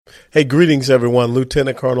Hey, greetings, everyone.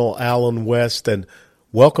 Lieutenant Colonel Alan West, and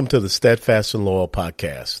welcome to the Steadfast and Loyal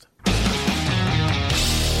podcast.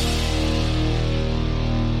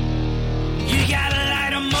 You gotta light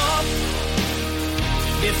them up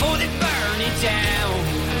before they burn it down.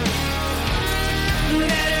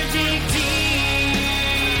 Better dig deep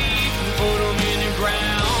and put them in the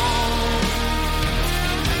ground.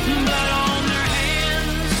 Blood on their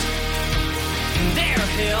hands, they're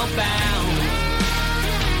hellbound.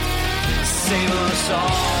 Save us all.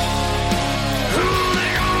 Ooh,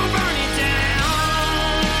 they're gonna burn it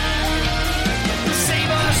down.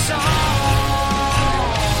 Save us all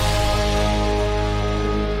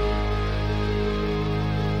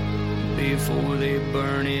before they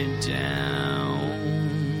burn it down.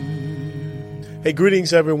 Hey,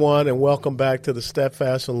 greetings, everyone, and welcome back to the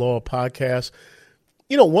Steadfast and Loyal podcast.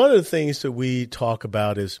 You know, one of the things that we talk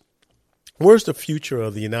about is where's the future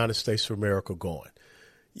of the United States of America going?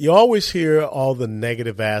 You always hear all the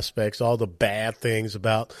negative aspects, all the bad things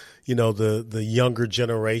about, you know, the younger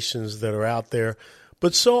generations that are out there.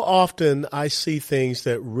 But so often I see things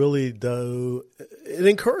that really do, it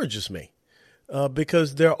encourages me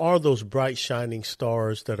because there are those bright, shining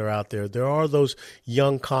stars that are out there. There are those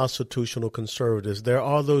young constitutional conservatives. There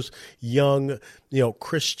are those young,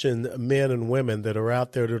 Christian men and women that are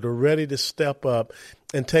out there that are ready to step up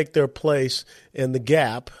and take their place in the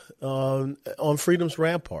gap on freedom's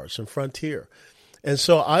ramparts and frontier. And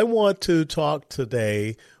so I want to talk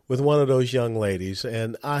today with one of those young ladies,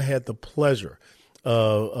 and I had the pleasure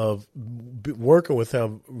of working with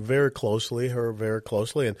her very closely,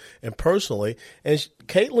 and personally. And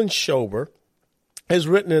Kaitlyn Schober has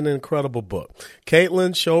written an incredible book.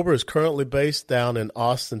 Kaitlyn Schober is currently based down in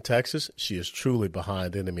Austin, Texas. She is truly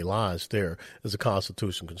behind enemy lines there as a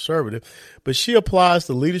Constitution conservative, but she applies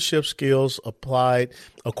the leadership skills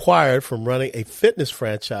acquired from running a fitness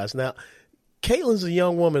franchise. Now, Kaitlyn's a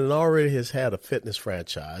young woman and already has had a fitness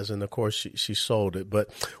franchise, and of course she sold it. But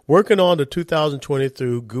working on the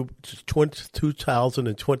 2022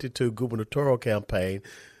 gubernatorial campaign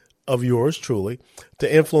of yours truly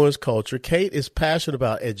to influence culture, Kate is passionate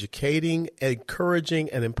about educating, encouraging,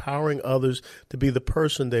 and empowering others to be the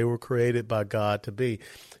person they were created by God to be.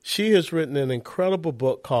 She has written an incredible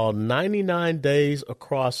book called 99 Days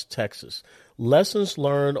Across Texas, Lessons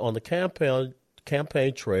Learned on the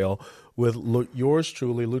Campaign Trail with yours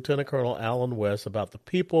truly, Lieutenant Colonel Alan West, about the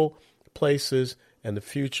people, places, and the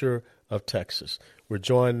future of Texas. We're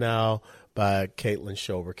joined now by Kaitlyn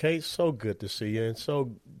Schober. Kate, so good to see you, and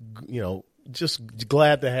so, just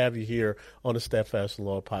glad to have you here on the Steadfast and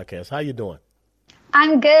Loyal podcast. How you doing?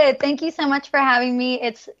 I'm good. Thank you so much for having me.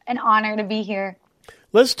 It's an honor to be here.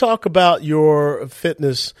 Let's talk about your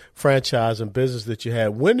fitness franchise and business that you had.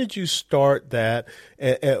 When did you start that?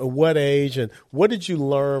 At what age? And what did you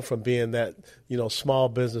learn from being that, small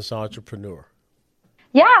business entrepreneur?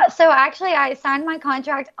 Yeah. So actually, I signed my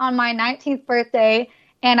contract on my 19th birthday,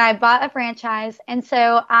 and I bought a franchise. And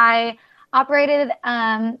so I operated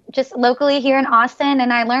just locally here in Austin,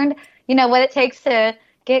 and I learned, what it takes to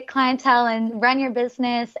get clientele and run your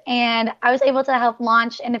business. And I was able to help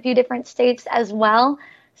launch in a few different states as well.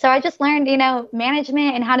 So I just learned,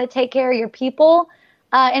 management and how to take care of your people.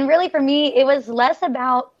 And really for me, it was less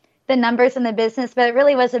about the numbers in the business, but it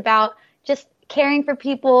really was about just caring for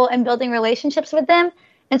people and building relationships with them.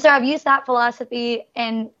 And so I've used that philosophy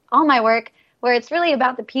in all my work, where it's really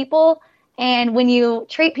about the people. And when you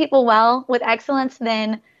treat people well with excellence,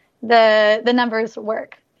 then the numbers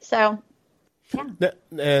work. So, yeah.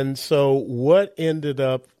 And so what ended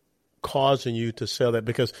up causing you to sell that?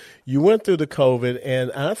 Because you went through the COVID, and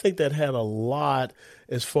I think that had a lot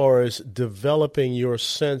as far as developing your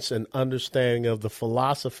sense and understanding of the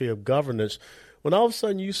philosophy of governance. When all of a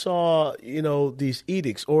sudden you saw, these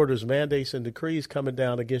edicts, orders, mandates, and decrees coming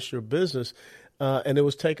down against your business, and it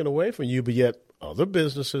was taken away from you, but yet other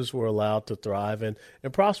businesses were allowed to thrive and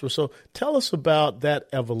prosper. So tell us about that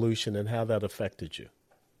evolution and how that affected you.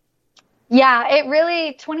 Yeah,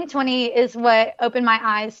 2020 is what opened my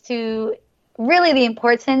eyes to really the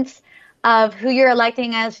importance of who you're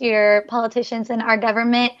electing as your politicians in our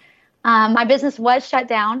government. My business was shut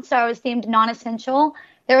down, so I was deemed non-essential.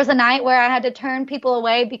 There was a night where I had to turn people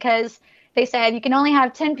away because they said you can only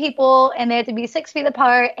have 10 people and they had to be 6 feet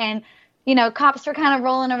apart, and cops were kind of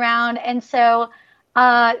rolling around. And so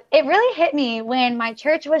it really hit me when my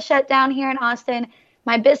church was shut down here in Austin,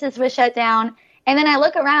 my business was shut down. And then I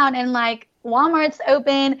look around and Walmart's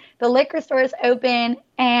open, the liquor store's open,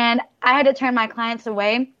 and I had to turn my clients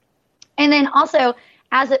away. And then also,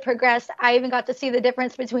 as it progressed, I even got to see the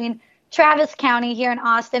difference between Travis County here in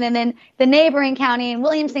Austin and then the neighboring county in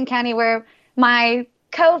Williamson County, where my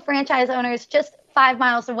co-franchise owners just 5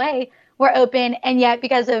 miles away were open, and yet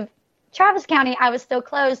because of Travis County, I was still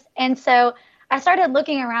closed. And so I started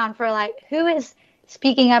looking around for like, who is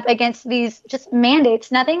speaking up against these just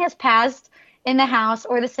mandates? Nothing has passed in the House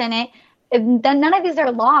or the Senate. None of these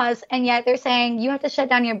are laws, and yet they're saying you have to shut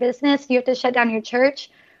down your business, you have to shut down your church.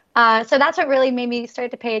 So that's what really made me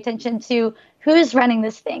start to pay attention to who's running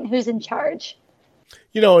this thing, who's in charge.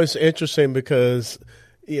 You know, it's interesting because,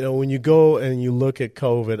 you know, when you go and you look at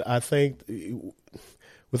COVID, I think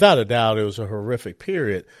without a doubt it was a horrific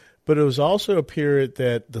period, but it was also a period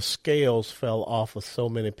that the scales fell off of so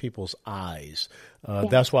many people's eyes.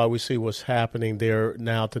 That's why we see what's happening there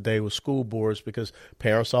now today with school boards, because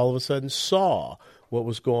parents all of a sudden saw what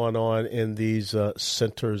was going on in these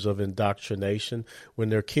centers of indoctrination when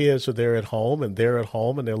their kids are there at home and they're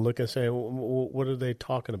looking and saying, what are they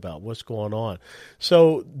talking about? What's going on?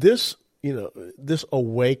 So this, you know, this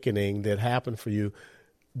awakening that happened for you,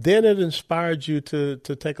 then it inspired you to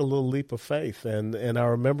take a little leap of faith. And I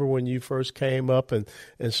remember when you first came up and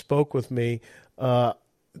spoke with me,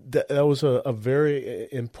 that was a very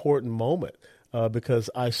important moment because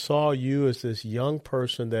I saw you as this young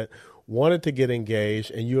person that wanted to get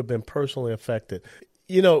engaged, and you have been personally affected.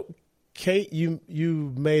 You know, Kate,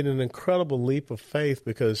 you made an incredible leap of faith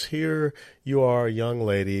because here you are, a young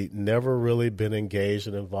lady, never really been engaged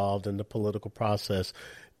and involved in the political process.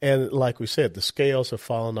 And like we said, the scales have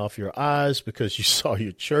fallen off your eyes because you saw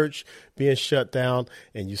your church being shut down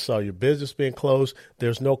and you saw your business being closed.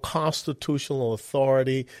 There's no constitutional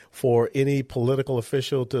authority for any political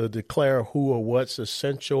official to declare who or what's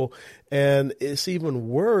essential. And it's even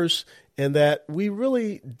worse in that we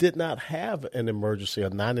really did not have an emergency, a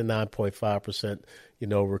 99.5%,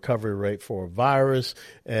 recovery rate for a virus.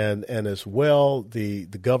 And as well, the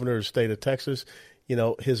governor of the state of Texas,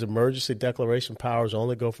 his emergency declaration powers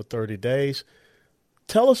only go for 30 days.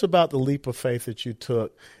 Tell us about the leap of faith that you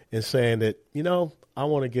took in saying that, I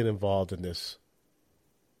want to get involved in this.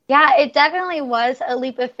 Yeah, it definitely was a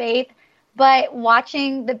leap of faith. But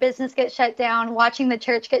watching the business get shut down, watching the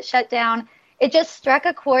church get shut down, it just struck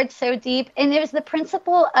a chord so deep. And it was the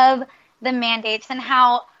principle of the mandates and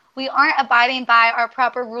how we aren't abiding by our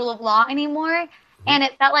proper rule of law anymore. And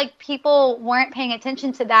it felt like people weren't paying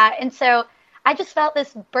attention to that. And so I just felt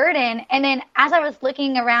this burden. And then as I was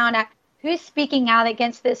looking around at who's speaking out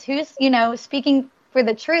against this, who's, speaking for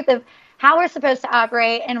the truth of how we're supposed to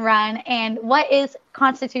operate and run and what is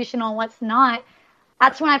constitutional and what's not,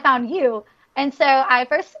 that's when I found you. And so I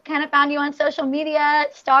first kind of found you on social media,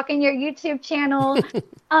 stalking your YouTube channel.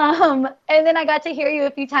 And then I got to hear you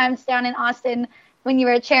a few times down in Austin when you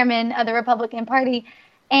were chairman of the Republican Party.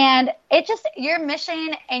 And it just, your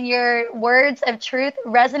mission and your words of truth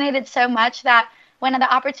resonated so much that when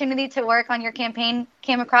the opportunity to work on your campaign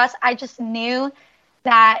came across, I just knew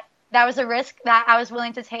that that was a risk that I was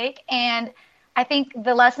willing to take. And I think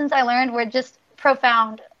the lessons I learned were just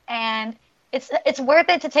profound. And it's worth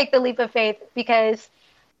it to take the leap of faith because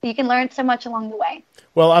you can learn so much along the way.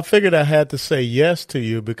 Well, I figured I had to say yes to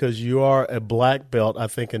you because you are a black belt, I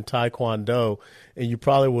think, in Taekwondo, and you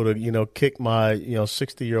probably would have, kicked my,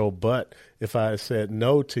 60-year-old butt if I had said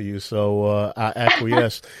no to you. So I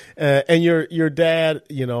acquiesced. And your dad,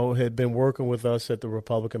 had been working with us at the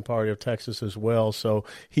Republican Party of Texas as well, so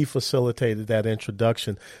he facilitated that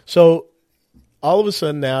introduction. So all of a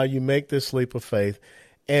sudden now you make this leap of faith,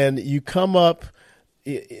 and you come up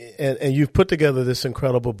and you've put together this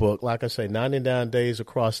incredible book, like I say, 99 Days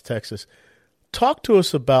Across Texas. Talk to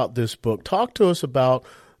us about this book. Talk to us about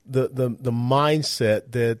the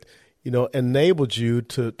mindset that, enabled you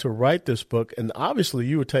to write this book. And obviously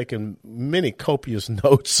you were taking many copious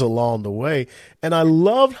notes along the way. And I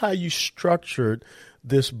loved how you structured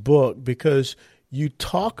this book because you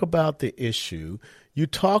talk about the issue, you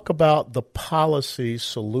talk about the policy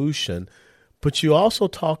solution, but you also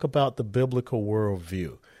talk about the biblical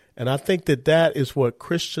worldview. And I think that is what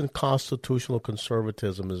Christian constitutional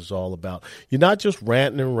conservatism is all about. You're not just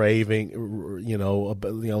ranting and raving,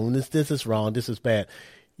 this is wrong, this is bad.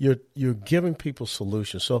 You're giving people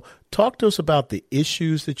solutions. So talk to us about the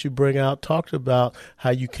issues that you bring out. Talk about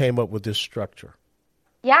how you came up with this structure.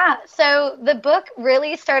 Yeah, so the book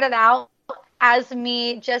really started out as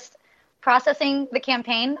me just processing the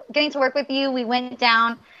campaign, getting to work with you. We went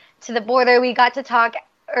down to the border. We got to talk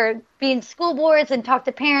or be in school boards and talk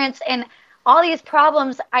to parents, and all these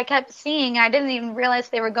problems I kept seeing. I didn't even realize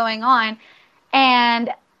they were going on.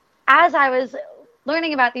 And as I was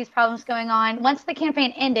learning about these problems going on, once the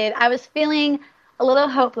campaign ended, I was feeling a little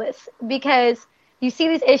hopeless because you see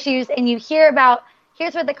these issues and you hear about,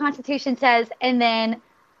 here's what the Constitution says, and then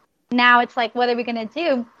now it's like, what are we going to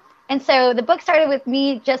do? And so the book started with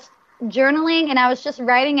me just journaling, and I was just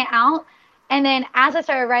writing it out. And then as I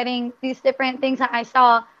started writing these different things that I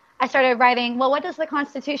saw, I started writing, well, what does the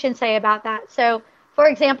Constitution say about that? So, for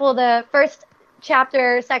example, the first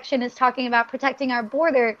chapter section is talking about protecting our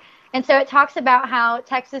border. And so it talks about how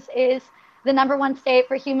Texas is the #1 state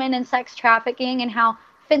for human and sex trafficking, and how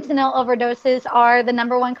fentanyl overdoses are the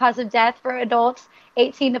 #1 cause of death for adults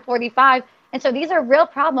 18 to 45. And so these are real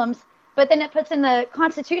problems. But then it puts in the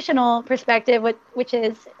constitutional perspective, which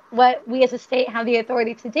is what we as a state have the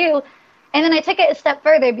authority to do. And then I took it a step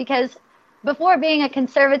further, because before being a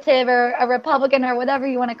conservative or a Republican or whatever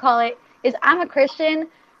you want to call it, is I'm a Christian,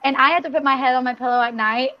 and I had to put my head on my pillow at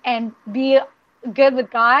night and be good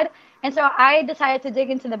with God. And so I decided to dig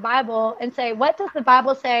into the Bible and say, what does the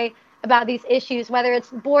Bible say about these issues, whether it's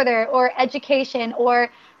border or education or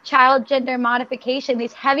child gender modification,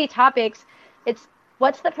 these heavy topics. It's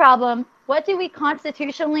what's the problem? What do we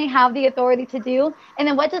constitutionally have the authority to do? And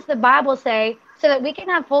then what does the Bible say, so that we can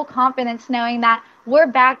have full confidence knowing that we're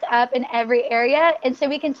backed up in every area, and so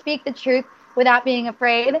we can speak the truth without being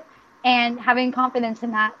afraid and having confidence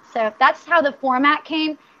in that. So that's how the format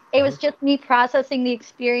came. It was just me processing the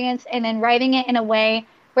experience and then writing it in a way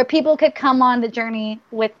where people could come on the journey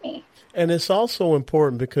with me. And it's also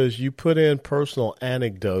important because you put in personal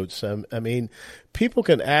anecdotes. I mean, people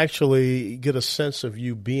can actually get a sense of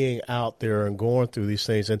you being out there and going through these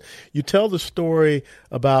things. And you tell the story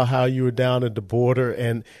about how you were down at the border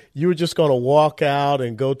and you were just going to walk out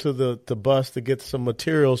and go to the bus to get some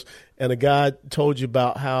materials. And a guy told you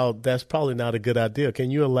about how that's probably not a good idea.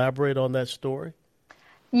 Can you elaborate on that story?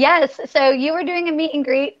 Yes. So you were doing a meet and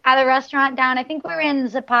greet at a restaurant down, I think we were in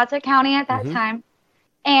Zapata County at that time.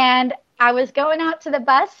 And I was going out to the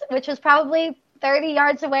bus, which was probably 30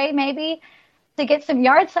 yards away, maybe, to get some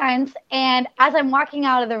yard signs. And as I'm walking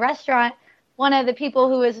out of the restaurant, one of the people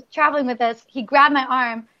who was traveling with us, he grabbed my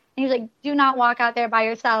arm and he was like, do not walk out there by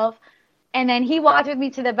yourself. And then he walked with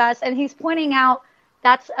me to the bus, and he's pointing out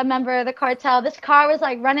that's a member of the cartel. This car was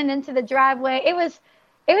like running into the driveway. It was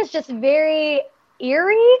just very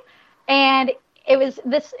eerie, and it was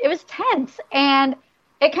tense, and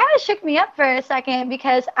it kind of shook me up for a second,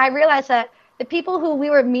 because I realized that the people who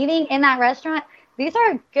we were meeting in that restaurant, these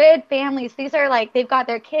are good families. These are like, they've got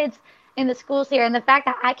their kids in the schools here, and the fact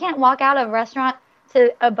that I can't walk out of a restaurant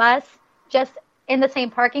to a bus just in the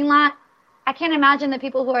same parking lot, I can't imagine the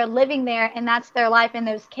people who are living there, and that's their life, and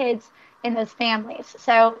those kids and those families.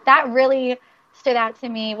 So that really stood out to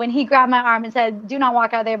me when he grabbed my arm and said, do not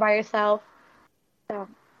walk out there by yourself.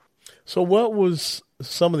 So what was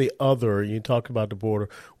some of the other, you talked about the border,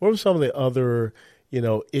 what were some of the other,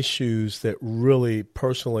 issues that really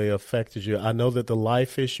personally affected you? I know that the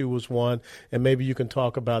life issue was one, and maybe you can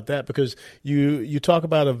talk about that, because you talk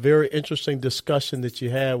about a very interesting discussion that you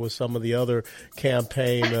had with some of the other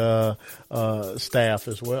campaign staff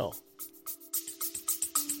as well.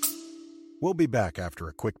 We'll be back after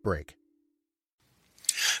a quick break.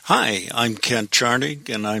 Hi, I'm Kent Charnig,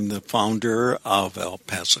 and I'm the founder of El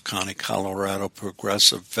Paso County, Colorado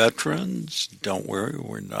Progressive Veterans. Don't worry,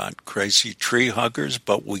 we're not crazy tree huggers,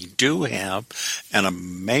 but we do have an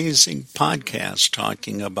amazing podcast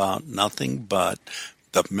talking about nothing but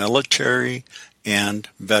the military and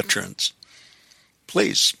veterans.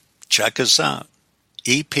 Please check us out,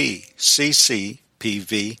 epccpv.org.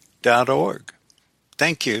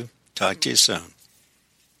 Thank you. Talk to you soon.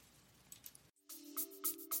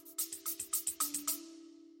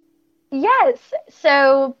 Yes.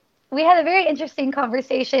 So we had a very interesting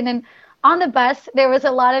conversation, and on the bus, there was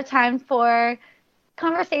a lot of time for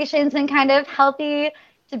conversations and kind of healthy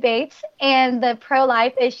debates, and the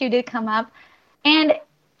pro-life issue did come up. And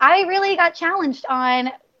I really got challenged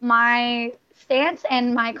on my stance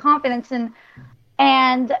and my confidence, and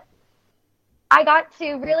I got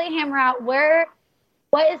to really hammer out what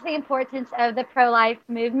is the importance of the pro-life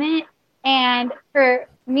movement. And for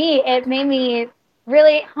me, it made me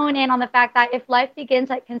really hone in on the fact that if life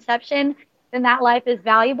begins at conception, then that life is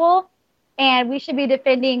valuable, and we should be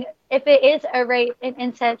defending, if it is a rape and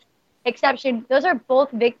incest exception, those are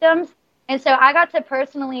both victims. And so I got to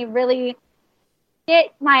personally really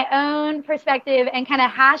get my own perspective and kind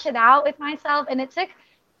of hash it out with myself. And it took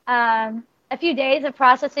a few days of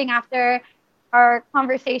processing after our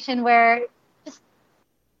conversation, where just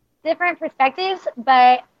different perspectives,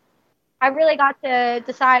 but I really got to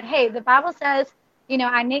decide, hey, the Bible says,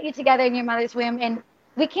 I knit you together in your mother's womb, and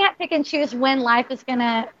we can't pick and choose when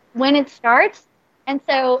when it starts. And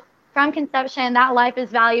so from conception, that life is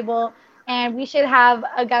valuable, and we should have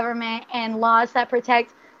a government and laws that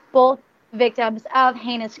protect both victims of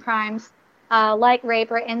heinous crimes like rape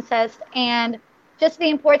or incest, and just the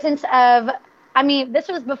importance of, I mean, this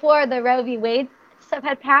was before the Roe v. Wade stuff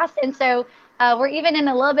had passed. And so we're even in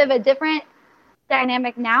a little bit of a different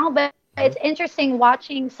dynamic now, but it's interesting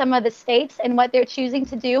watching some of the states and what they're choosing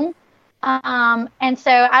to do. And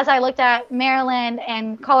so as I looked at Maryland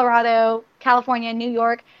and Colorado, California, New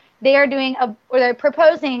York, they are doing or they're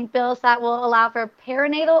proposing bills that will allow for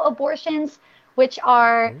perinatal abortions, which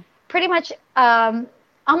are pretty much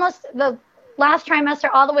almost the last trimester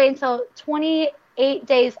all the way until 28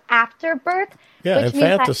 days after birth. Yeah,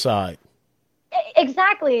 infanticide.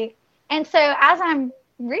 Exactly. And so as I'm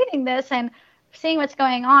reading this and seeing what's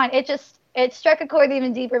going on, it struck a chord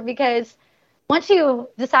even deeper, because once you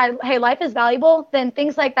decide, hey, life is valuable, then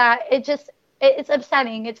things like that, it's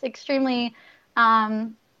upsetting. It's extremely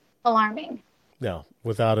alarming. No,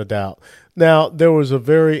 without a doubt. Now, there was a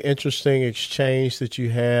very interesting exchange that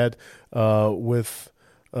you had with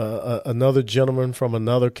another gentleman from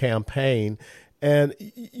another campaign. And,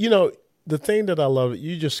 you know, the thing that I love,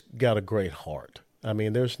 you just got a great heart. I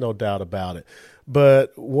mean, there's no doubt about it.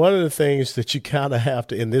 But one of the things that you kind of have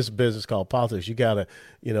to, in this business called politics, you got to,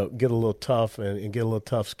 you know, get a little tough and get a little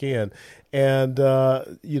tough skin. And,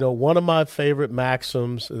 you know, one of my favorite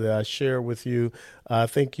maxims that I share with you, I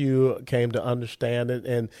think you came to understand it,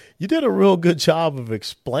 and you did a real good job of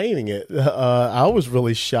explaining it. I was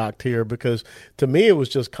really shocked here, because to me it was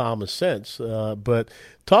just common sense. But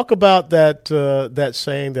talk about that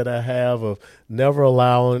saying that I have of never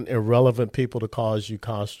allowing irrelevant people to cause you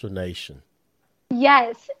consternation.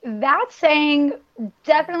 Yes, that saying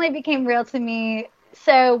definitely became real to me.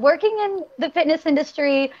 So working in the fitness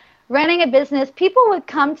industry, running a business, people would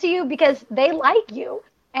come to you because they like you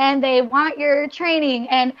and they want your training.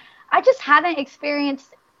 And I just haven't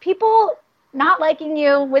experienced people not liking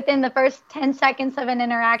you within the first 10 seconds of an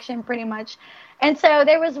interaction, pretty much. And so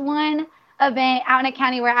there was one event out in a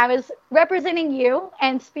county where I was representing you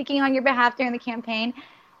and speaking on your behalf during the campaign.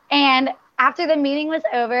 And after the meeting was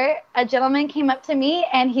over, a gentleman came up to me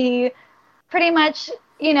and he pretty much,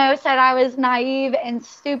 you know, said I was naive and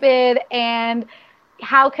stupid and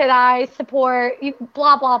how could I support you,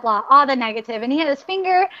 blah, blah, blah, all the negative. And he had his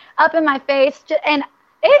finger up in my face, and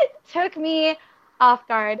it took me off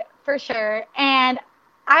guard for sure. And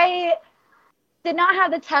I did not have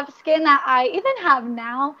the tough skin that I even have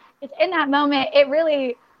now. It's in that moment,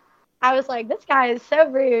 I was like, this guy is so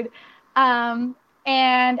rude.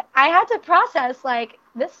 And I had to process, like,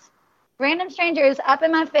 this random stranger is up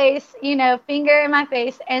in my face, you know, finger in my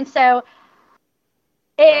face. And so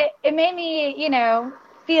it made me, you know,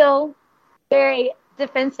 feel very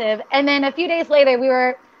defensive. And then a few days later, we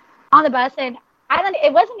were on the bus, and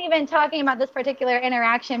it wasn't even talking about this particular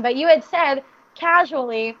interaction, but you had said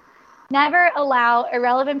casually, never allow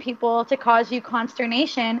irrelevant people to cause you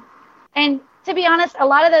consternation. And to be honest, a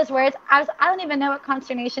lot of those words, I don't even know what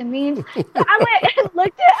consternation means. So I went and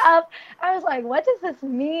looked it up. I was like, what does this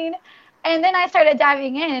mean? And then I started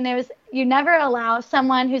diving in, and it was, you never allow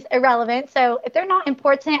someone who's irrelevant. So if they're not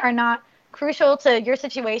important or not crucial to your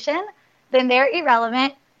situation, then they're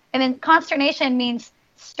irrelevant. And then consternation means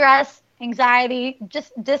stress, anxiety,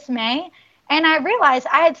 just dismay. And I realized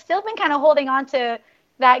I had still been kind of holding on to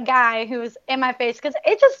that guy who was in my face, because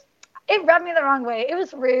it rubbed me the wrong way. It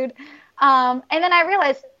was rude. And then I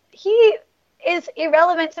realized he is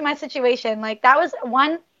irrelevant to my situation. Like, that was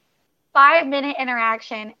 1 5-minute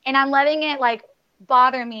interaction, and I'm letting it, like,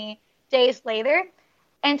 bother me days later.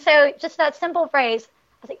 And so just that simple phrase,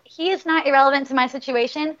 I was like, he is not irrelevant to my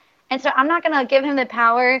situation, and so I'm not going to give him the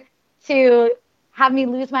power to have me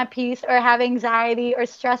lose my peace or have anxiety or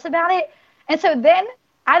stress about it. And so then,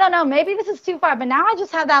 I don't know, maybe this is too far, but now I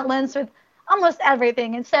just have that lens with almost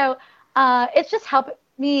everything. And so it's just helped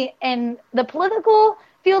me in the political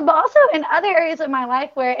field, but also in other areas of my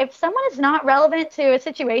life, where if someone is not relevant to a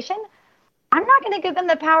situation, I'm not going to give them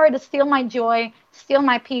the power to steal my joy, steal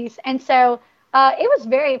my peace. And so it was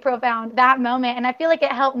very profound, that moment. And I feel like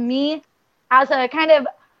it helped me as a kind of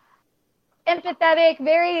empathetic,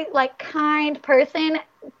 very, like, kind person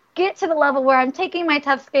get to the level where I'm taking my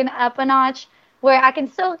tough skin up a notch, where I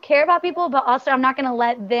can still care about people, but also I'm not going to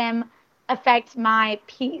let them affect my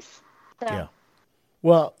peace. So. Yeah.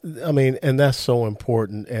 Well, I mean, and that's so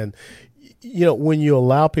important. And, you know, when you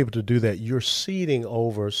allow people to do that, you're ceding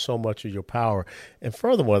over so much of your power. And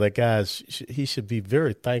furthermore, that guy, he should be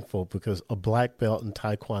very thankful, because a black belt in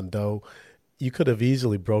Taekwondo, you could have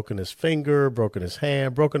easily broken his finger, broken his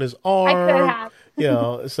hand, broken his arm. I could have. You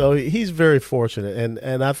know, so he's very fortunate.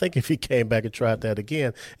 And I think if he came back and tried that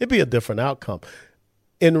again, it'd be a different outcome.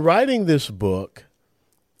 In writing this book,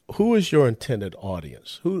 who is your intended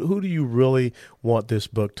audience? Who do you really want this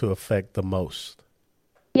book to affect the most?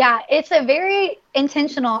 Yeah, it's a very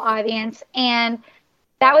intentional audience, and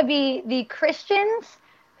that would be the Christians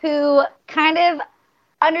who kind of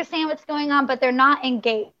understand what's going on, but they're not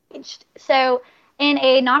engaged. So, in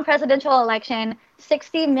a non presidential election,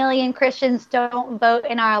 60 million Christians don't vote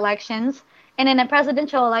in our elections. And in a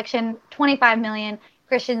presidential election, 25 million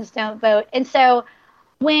Christians don't vote. And so,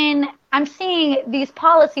 when I'm seeing these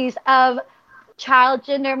policies of child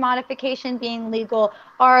gender modification being legal,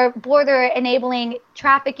 or border enabling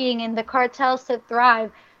trafficking and the cartels to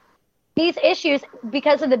thrive, these issues,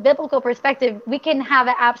 because of the biblical perspective, we can have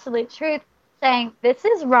an absolute truth saying this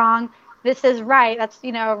is wrong, this is right. That's,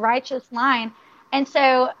 a righteous line. And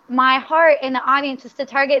so my heart in the audience is to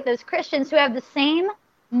target those Christians who have the same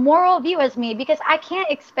moral view as me, because I can't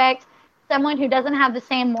expect someone who doesn't have the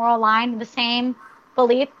same moral line, the same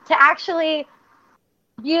belief, to actually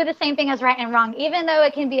view the same thing as right and wrong, even though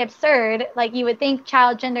it can be absurd. Like, you would think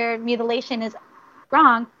child gender mutilation is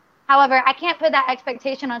wrong. However, I can't put that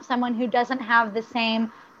expectation on someone who doesn't have the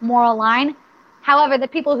same moral line. However, the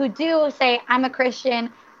people who do say, I'm a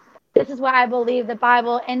Christian, this is what I believe, the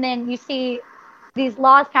Bible, and then you see these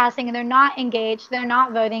laws passing and they're not engaged, they're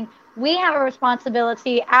not voting, we have a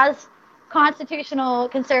responsibility as constitutional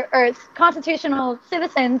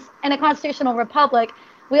citizens in a constitutional republic.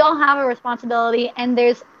 We all have a responsibility, and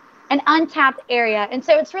there's an untapped area. And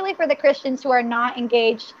so it's really for the Christians who are not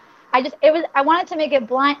engaged. I wanted to make it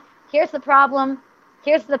blunt. Here's the problem.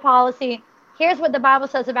 Here's the policy. Here's what the Bible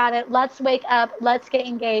says about it. Let's wake up. Let's get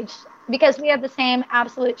engaged, because we have the same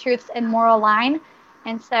absolute truths and moral line.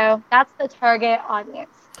 And so that's the target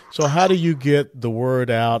audience. So how do you get the word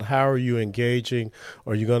out? How are you engaging?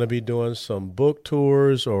 Are you going to be doing some book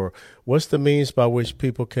tours, or what's the means by which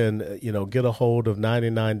people can, get a hold of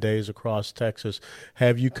 99 Days Across Texas?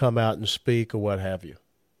 Have you come out and speak, or what have you?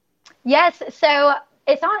 Yes. So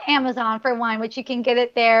it's on Amazon, for one, which you can get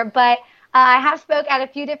it there. But I have spoke at a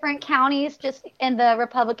few different counties, just in the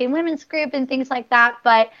Republican Women's Group and things like that.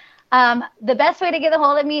 But the best way to get a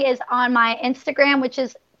hold of me is on my Instagram, which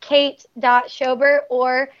is Kate.Schober,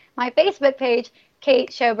 or my Facebook page, Kate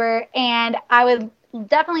Schober. And I would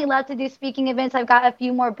definitely love to do speaking events. I've got a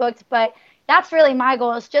few more booked, but that's really my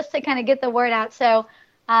goal, is just to kind of get the word out. So,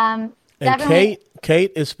 and Kate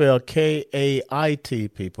is spelled K-A-I-T,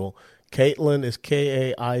 people. Kaitlyn is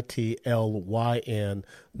Kaitlyn,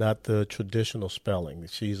 not the traditional spelling.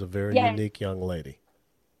 She's a very unique young lady.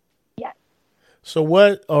 Yes. So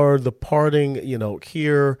what are the parting,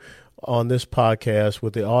 here on this podcast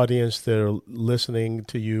with the audience that are listening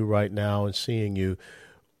to you right now and seeing you,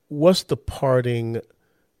 what's the parting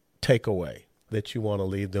takeaway that you want to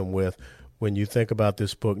leave them with when you think about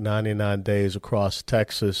this book, 99 Days Across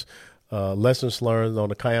Texas, lessons learned on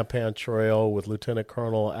the campaign trail with Lieutenant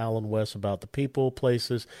Colonel Allen West about the people,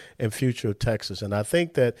 places, and future of Texas? And I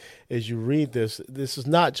think that as you read this is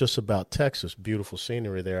not just about Texas, beautiful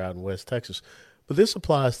scenery there out in West Texas, but this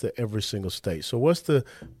applies to every single state. So what's the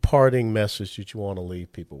parting message that you want to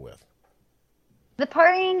leave people with? The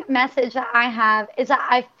parting message that I have is that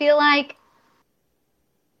I feel like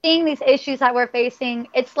seeing these issues that we're facing,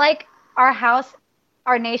 it's like our house,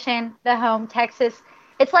 our nation, the home, Texas,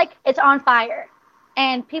 it's like it's on fire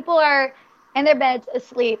and people are in their beds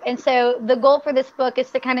asleep. And so the goal for this book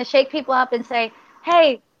is to kind of shake people up and say,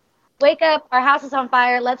 hey, wake up, our house is on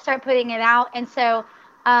fire, let's start putting it out. And so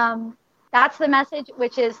that's the message,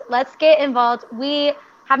 which is let's get involved. We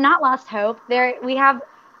have not lost hope. We have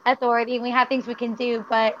authority, we have things we can do,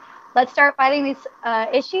 but let's start fighting these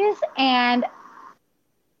issues, and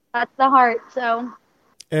that's the heart. So,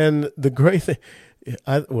 and the great thing,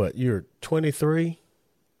 you're 23?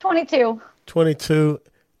 22. 22,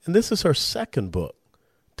 and this is her second book.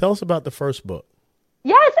 Tell us about the first book.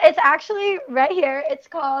 Yes, it's actually right here. It's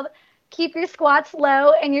called Keep Your Squats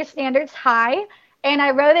Low and Your Standards High. And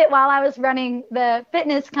I wrote it while I was running the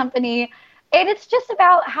fitness company. And it's just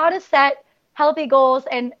about how to set healthy goals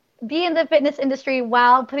and be in the fitness industry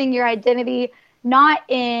while putting your identity not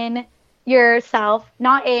in yourself,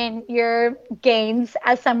 not in your gains,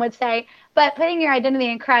 as some would say, but putting your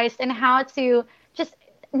identity in Christ, and how to just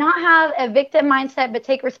not have a victim mindset, but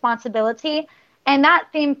take responsibility. And that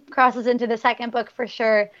theme crosses into the second book for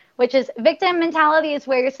sure, which is victim mentality is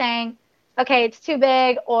where you're saying, okay, it's too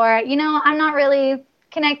big, or, I'm not really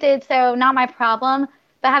connected, so not my problem.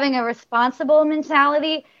 But having a responsible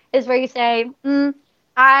mentality is where you say,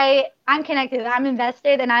 I'm connected, I'm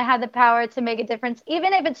invested, and I have the power to make a difference,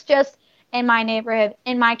 even if it's just in my neighborhood,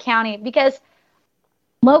 in my county, because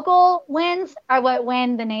local wins are what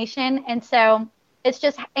win the nation. And so it's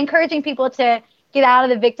just encouraging people to get out of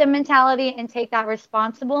the victim mentality and take that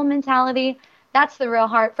responsible mentality. That's the real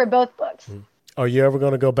heart for both books. Are you ever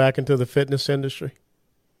going to go back into the fitness industry?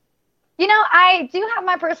 You know, I do have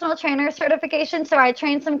my personal trainer certification, so I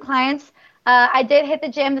trained some clients. I did hit the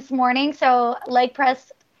gym this morning, so leg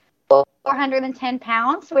press 410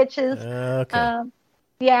 pounds, which is, Okay.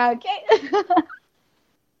 yeah, okay.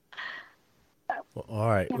 Well, all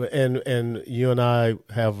right. And you and I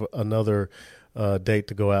have another date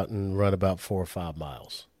to go out and run about 4 or 5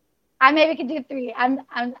 miles. I maybe could do 3.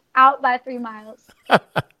 I'm out by 3 miles.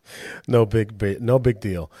 No big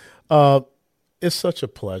deal. It's such a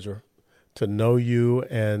pleasure to know you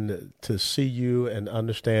and to see you and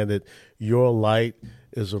understand that your light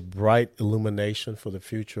is a bright illumination for the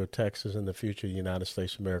future of Texas and the future of the United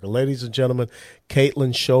States of America. Ladies and gentlemen,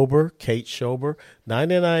 Kaitlyn Schober, Kate Schober,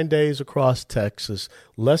 99 Days Across Texas,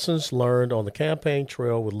 Lessons Learned on the Campaign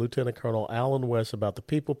Trail with Lieutenant Colonel Alan West about the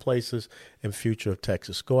people, places, and future of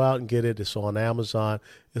Texas. Go out and get it. It's on Amazon.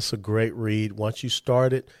 It's a great read. Once you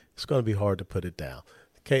start it, it's going to be hard to put it down.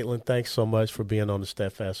 Kaitlyn, thanks so much for being on the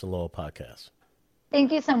Steadfast and Loyal podcast.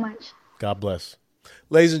 Thank you so much. God bless.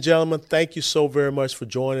 Ladies and gentlemen, thank you so very much for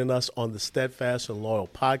joining us on the Steadfast and Loyal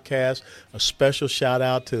podcast. A special shout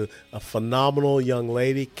out to a phenomenal young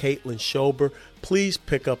lady, Kaitlyn Schober. Please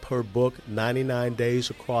pick up her book, 99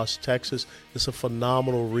 Days Across Texas. It's a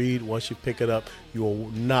phenomenal read. Once you pick it up, you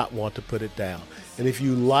will not want to put it down. And if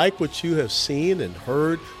you like what you have seen and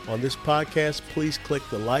heard on this podcast, please click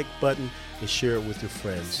the like button and share it with your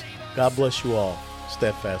friends. God bless you all.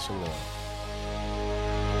 Steadfast and Loyal.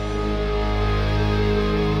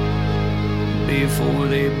 Before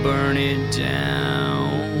they burn it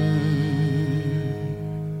down.